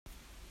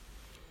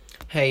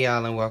Hey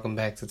y'all, and welcome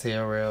back to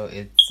TRL.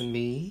 It's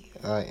me.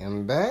 I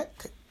am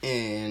back,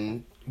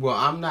 and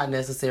I'm not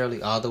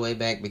necessarily all the way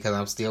back because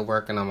I'm still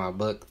working on my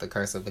book, The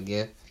Curse of a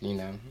Gift.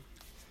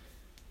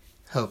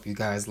 Hope you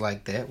guys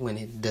like that when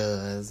it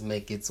does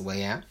make its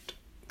way out.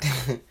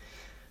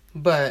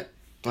 But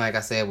like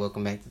I said,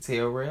 welcome back to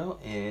TRL,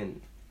 and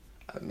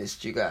I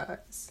missed you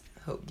guys.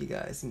 Hope you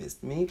guys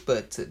missed me.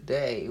 But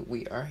today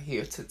we are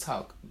here to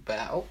talk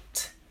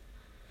about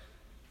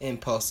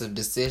impulsive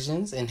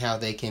decisions and how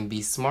they can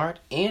be smart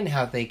and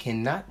how they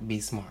cannot be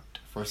smart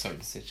for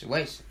certain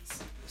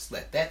situations. Just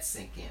let that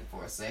sink in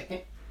for a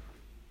second.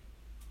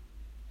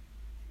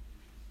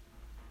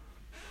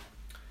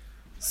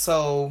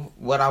 So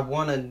what I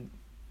want to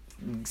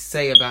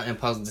say about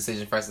impulsive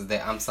decisions first is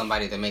that I'm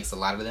somebody that makes a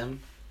lot of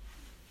them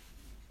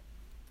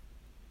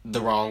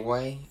the wrong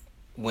way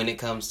when it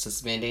comes to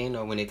spending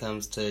or when it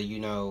comes to,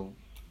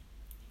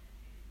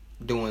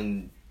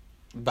 doing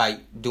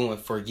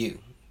for you.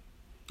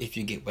 If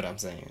you get what I'm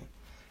saying.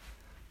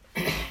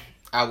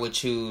 I would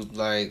choose,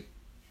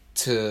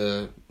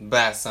 to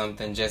buy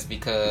something just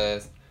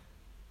because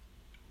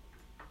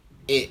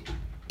it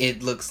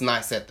looks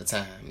nice at the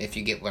time, if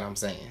you get what I'm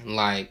saying.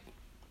 Let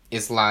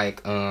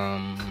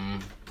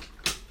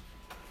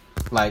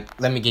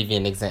me give you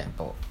an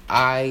example.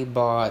 I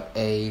bought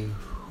a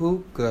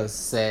hookah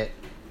set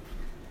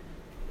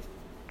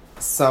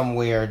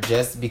somewhere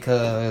just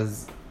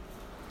because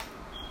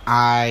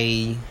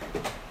I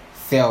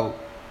felt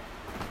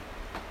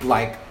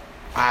like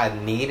I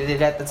needed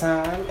it at the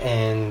time,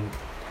 and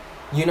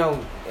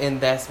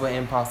and that's what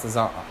impulses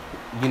are.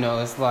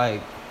 It's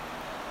like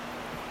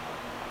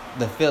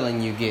the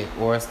feeling you get,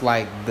 or it's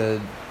like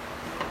the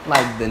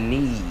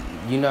need.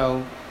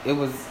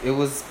 It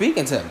was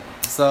speaking to me.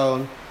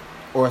 So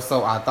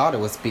I thought it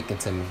was speaking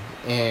to me,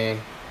 and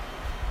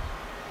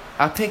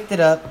I picked it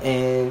up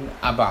and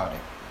I bought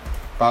it.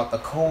 Bought the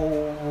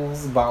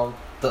coals, bought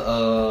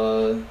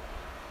the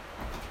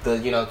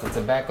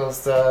tobacco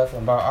stuff,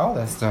 and bought all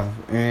that stuff,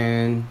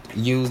 and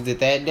used it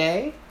that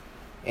day,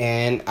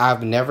 and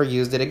I've never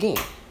used it again.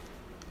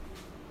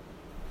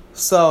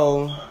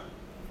 So,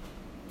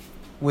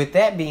 with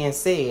that being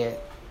said,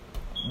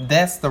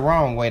 that's the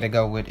wrong way to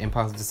go with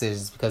impulsive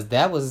decisions, because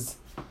that was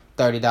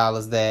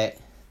 $30 that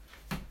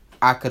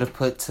I could have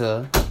put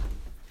to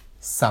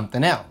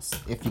something else,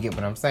 if you get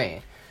what I'm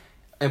saying.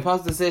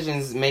 Impulsive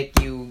decisions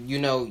make you,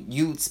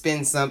 you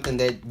spend something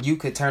that you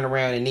could turn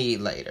around and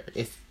need later.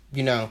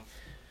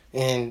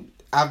 And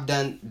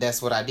that's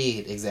what I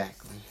did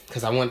exactly.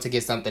 Because I wanted to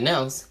get something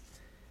else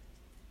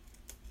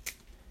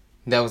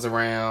that was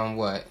around,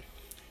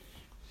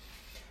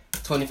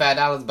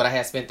 $25, but I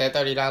had spent that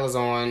 $30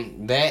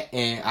 on that,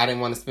 and I didn't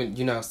want to spend,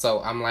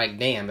 so I'm like,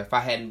 damn, if I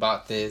hadn't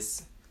bought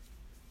this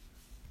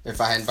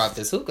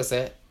hookah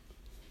set,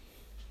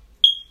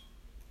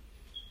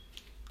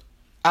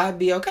 I'd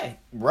be okay.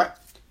 Right.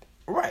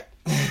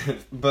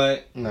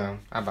 But, no,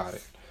 I bought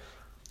it.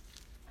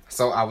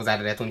 So I was out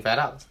of that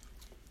 $25.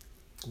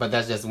 But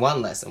that's just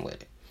one lesson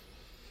with it.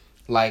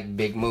 Like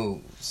big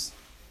moves.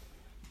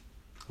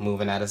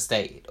 Moving out of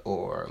state.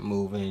 Or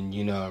moving,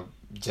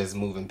 just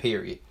moving,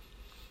 period.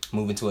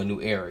 Moving to a new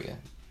area.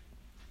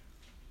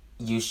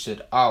 You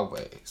should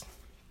always,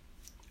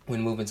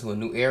 when moving to a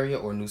new area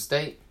or new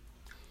state,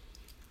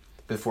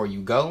 before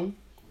you go,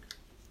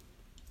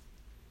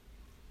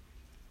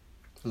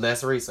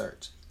 less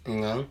research.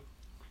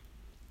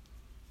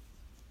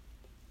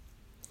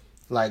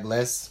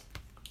 Let's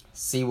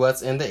see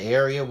what's in the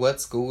area, what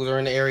schools are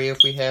in the area if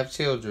we have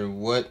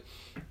children,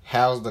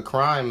 how's the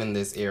crime in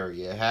this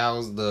area,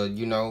 how's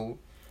the,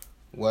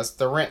 what's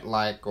the rent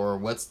like, or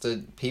what's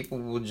the, people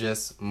will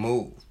just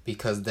move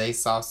because they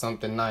saw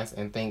something nice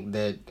and think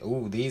that,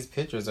 ooh, these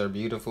pictures are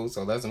beautiful,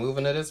 so let's move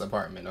into this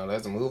apartment, or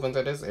let's move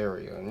into this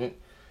area. And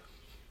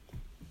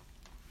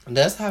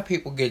that's how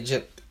people get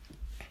gypped.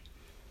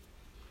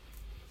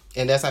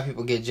 And that's how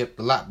people get gypped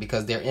a lot,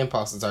 because their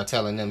impulses are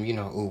telling them,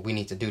 ooh, we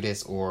need to do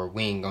this, or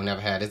we ain't gonna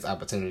never have this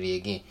opportunity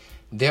again.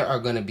 There are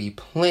gonna be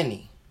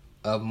plenty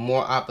of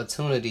more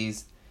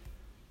opportunities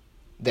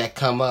that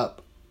come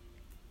up,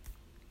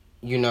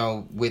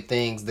 with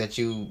things that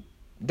you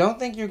don't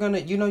think you're gonna,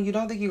 you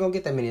don't think you're gonna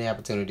get that many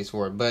opportunities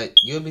for it, but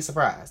you'll be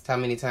surprised how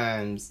many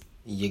times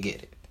you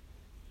get it.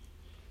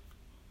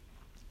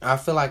 I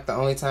feel like the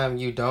only time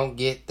you don't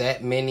get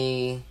that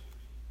many,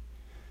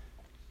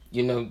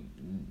 you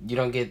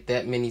don't get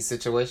that many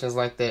situations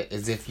like that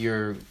is if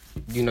you're,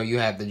 you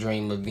have the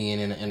dream of being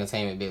in the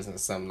entertainment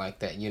business, something like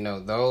that.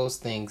 Those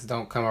things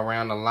don't come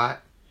around a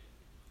lot.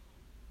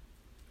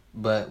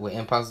 But with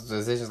impulsive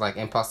decisions, like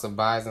impulsive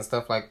buys and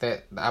stuff like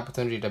that, the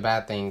opportunity to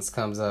buy things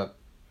comes up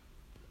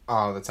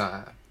all the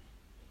time.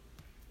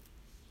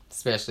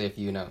 Especially if,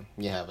 you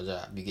have a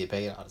job. You get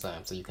paid all the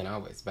time, so you can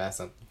always buy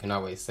something. You can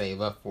always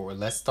save up for it.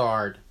 Let's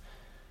start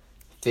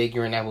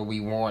figuring out what we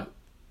want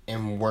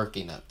and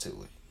working up to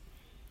it.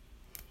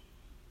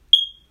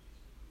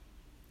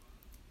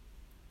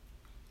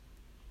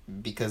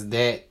 Because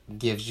that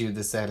gives you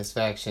the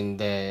satisfaction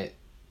that,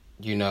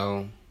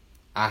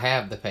 I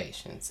have the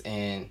patience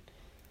and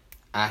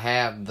I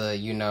have the,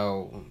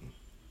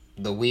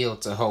 the will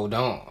to hold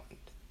on,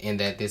 and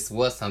that this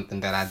was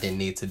something that I didn't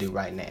need to do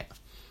right now.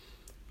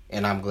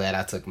 And I'm glad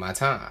I took my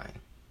time.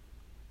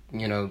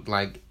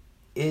 Like,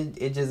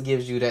 it just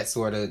gives you that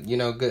sort of,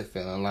 good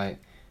feeling. Like,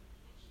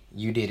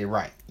 you did it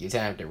right. You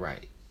timed it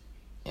right.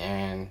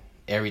 And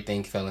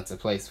everything fell into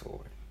place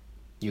for it.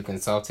 You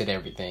consulted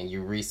everything.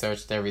 You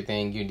researched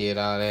everything. You did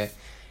all that.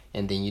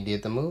 And then you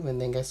did the move. And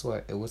then guess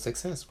what? It was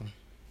successful.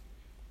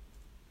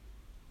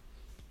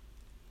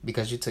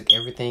 Because you took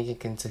everything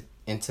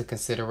into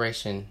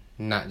consideration,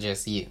 not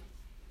just you.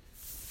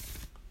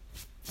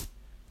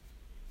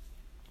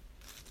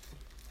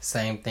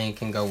 Same thing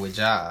can go with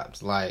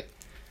jobs. Like,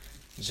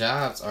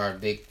 jobs are a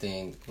big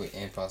thing with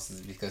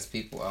impulses because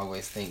people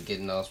always think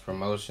getting those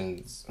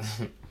promotions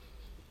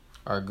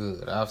are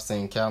good. I've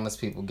seen countless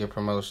people get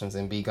promotions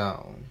and be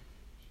gone.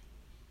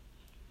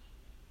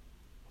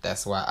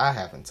 That's why I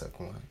haven't took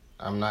one.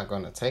 I'm not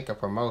going to take a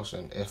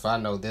promotion if I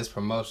know this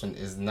promotion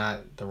is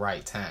not the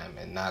right time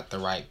and not the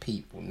right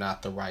people,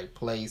 not the right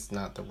place,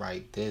 not the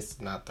right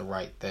this, not the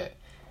right that.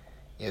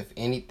 If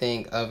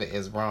anything of it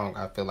is wrong,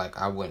 I feel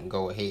like I wouldn't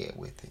go ahead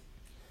with it.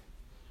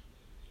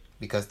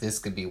 Because this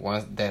could be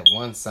that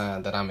one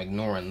sign that I'm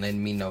ignoring,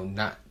 letting me know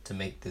not to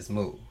make this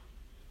move.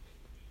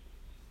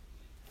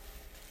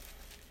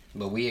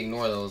 But we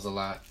ignore those a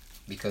lot.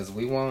 Because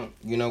we want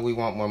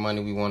more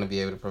money. We want to be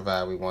able to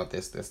provide. We want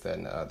this, that,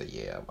 and the other.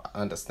 Yeah,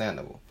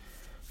 understandable.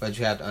 But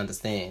you have to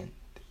understand,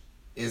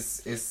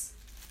 it's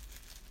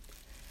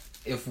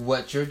if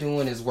what you're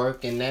doing is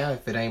working now,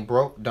 if it ain't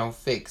broke, don't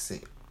fix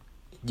it.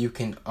 You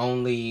can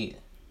only.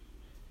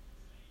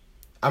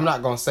 I'm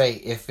not gonna say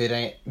if it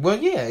ain't. Well,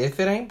 yeah, if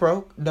it ain't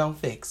broke, don't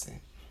fix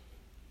it.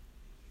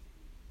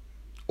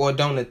 Or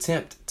don't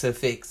attempt to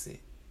fix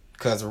it.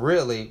 Because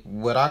really,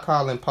 what I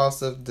call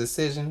impulsive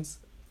decisions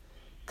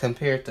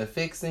compared to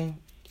fixing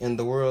in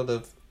the world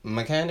of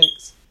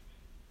mechanics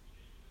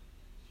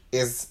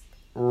is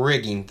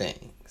rigging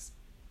things.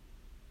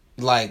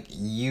 Like,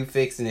 you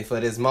fixing it for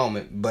this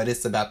moment, but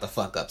it's about to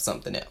fuck up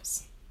something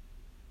else.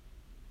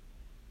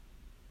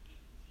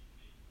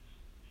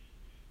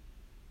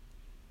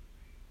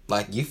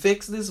 Like, you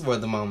fixed this for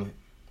the moment,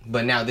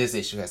 but now this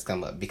issue has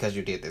come up because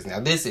you did this. Now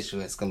this issue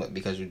has come up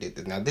because you did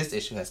this. Now this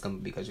issue has come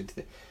up because you did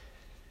it.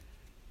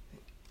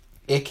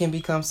 It can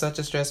become such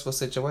a stressful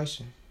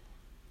situation.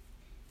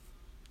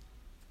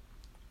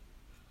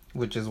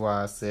 Which is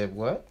why I said,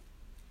 what?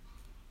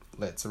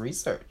 Let's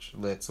research.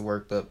 Let's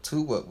work up to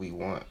what we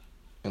want.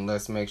 And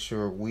let's make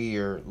sure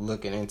we're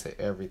looking into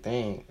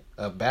everything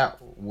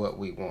about what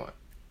we want.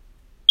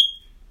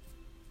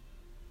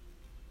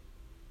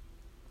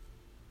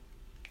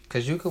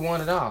 Because you could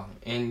want it all.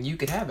 And you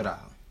could have it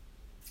all.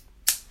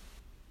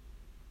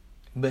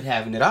 But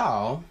having it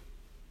all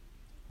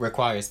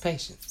requires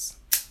patience.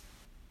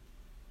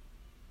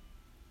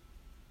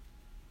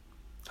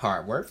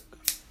 Hard work.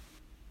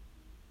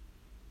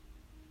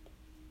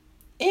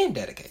 And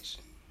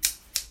dedication.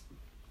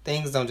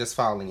 Things don't just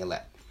fall in your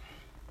lap.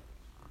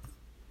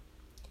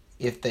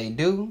 If they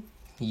do,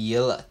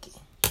 you're lucky.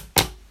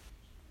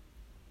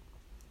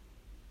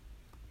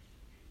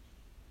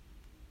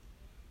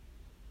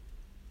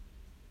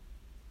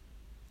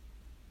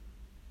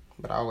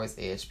 But I always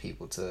edge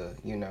people to,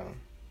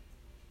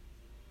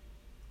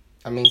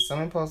 I mean, some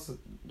impulsive,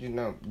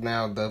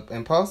 now the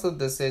impulsive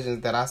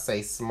decisions that I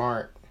say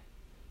smart,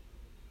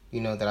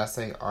 that I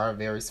say are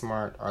very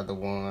smart are the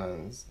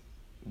ones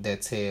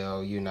that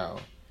tell,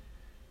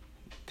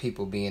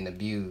 people being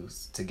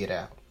abused to get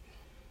out.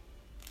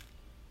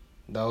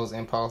 Those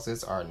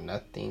impulses are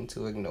nothing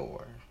to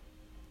ignore.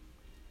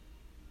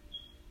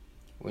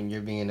 When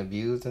you're being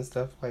abused and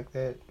stuff like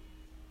that,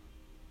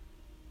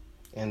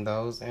 and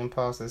those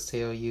impulses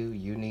tell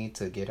you need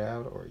to get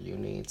out, or you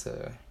need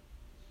to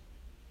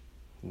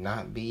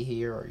not be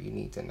here, or you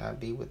need to not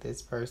be with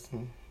this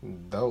person,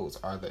 those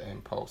are the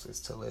impulses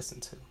to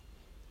listen to.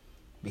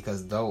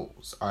 Because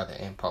those are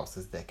the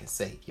impulses that can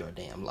save your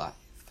damn life.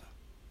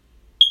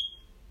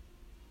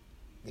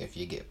 If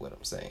you get what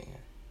I'm saying.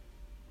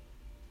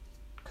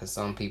 Because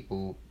some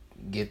people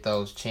get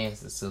those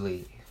chances to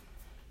leave.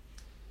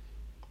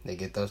 They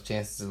get those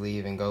chances to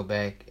leave and go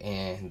back,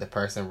 and the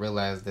person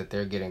realizes that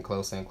they're getting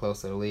closer and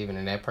closer to leaving,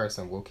 and that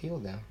person will kill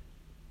them.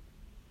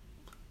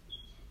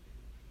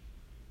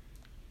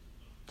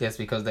 Just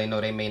because they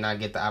know they may not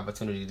get the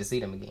opportunity to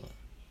see them again.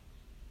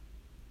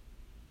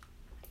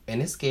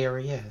 And it's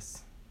scary,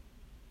 yes.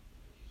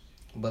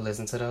 But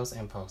listen to those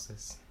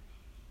impulses.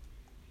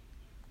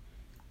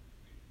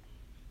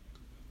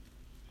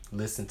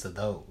 Listen to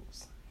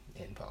those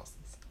impulses.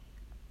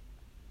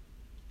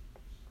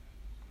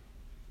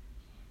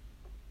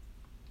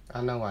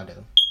 I know I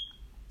do.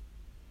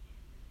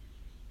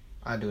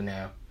 I do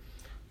now.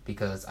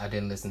 Because I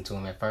didn't listen to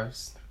him at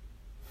first.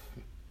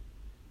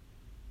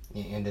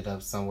 It ended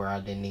up somewhere I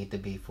didn't need to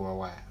be for a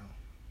while.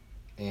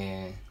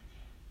 And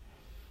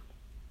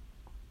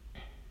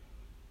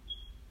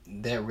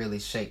that really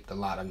shaped a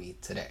lot of me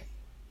today.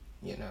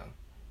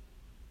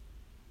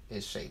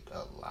 It shaped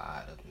a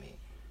lot of me.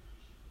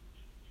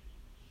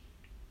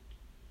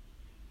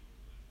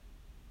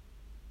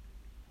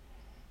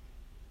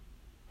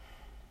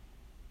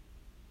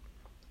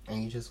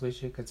 And you just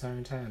wish you could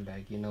turn time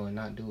back, and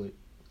not do it.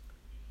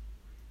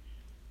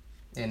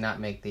 And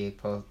not make the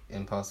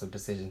impulsive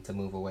decision to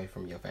move away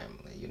from your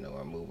family,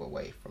 or move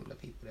away from the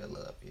people that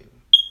love you.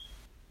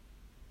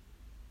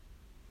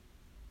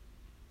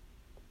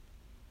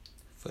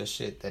 For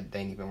shit that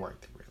ain't even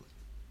worth it, really.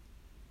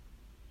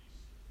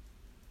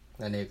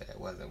 A nigga that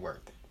wasn't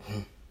worth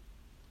it.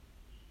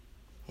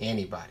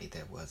 Anybody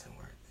that wasn't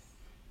worth it.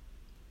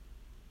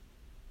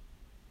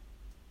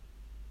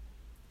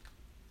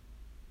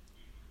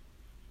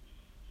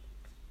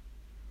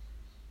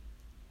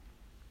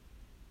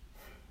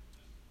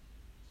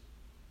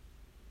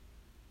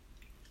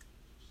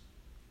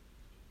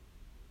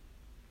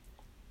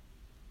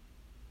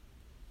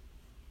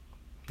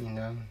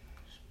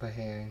 But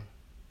hey,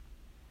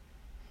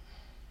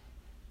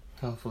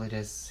 hopefully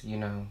this,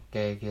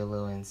 gave you a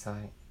little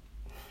insight.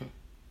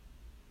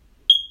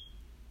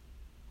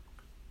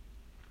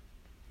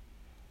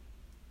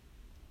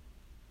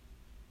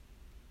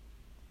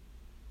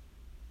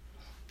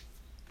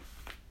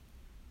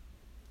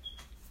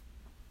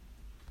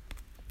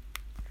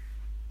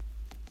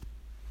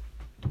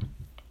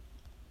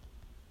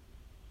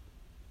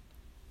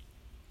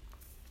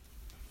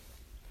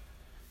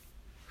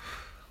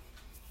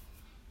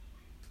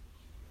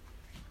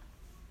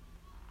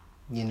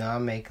 I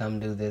may come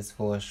do this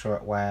for a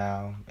short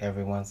while,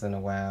 every once in a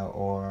while,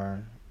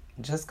 or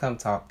just come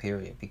talk,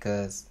 period.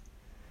 Because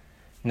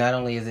not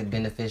only is it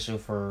beneficial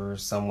for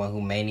someone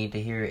who may need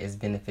to hear it, it's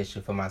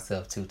beneficial for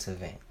myself too, to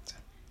vent.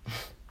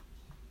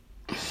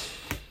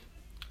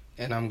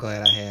 And I'm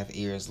glad I have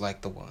ears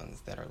like the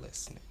ones that are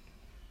listening.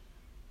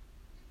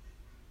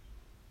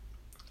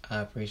 I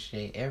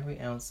appreciate every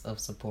ounce of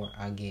support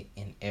I get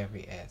in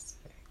every aspect.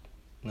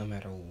 No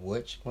matter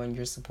which one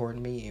you're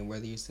supporting me, and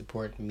whether you're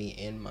supporting me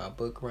in my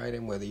book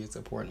writing, whether you're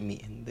supporting me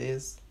in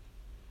this,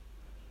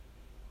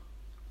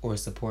 or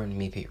supporting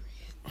me, period.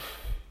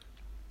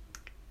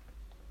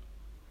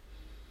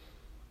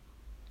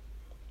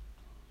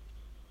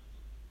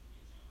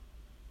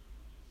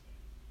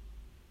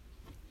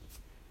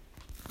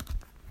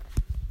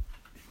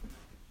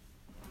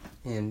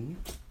 And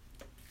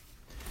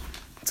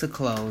to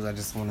close, I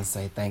just want to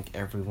say thank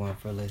everyone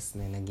for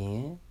listening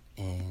again.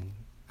 And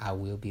I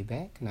will be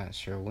back, not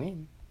sure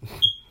when.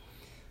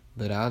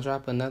 But I'll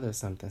drop another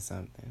something.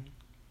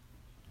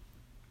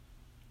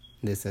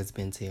 This has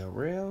been Tell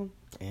Real,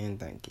 and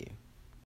thank you.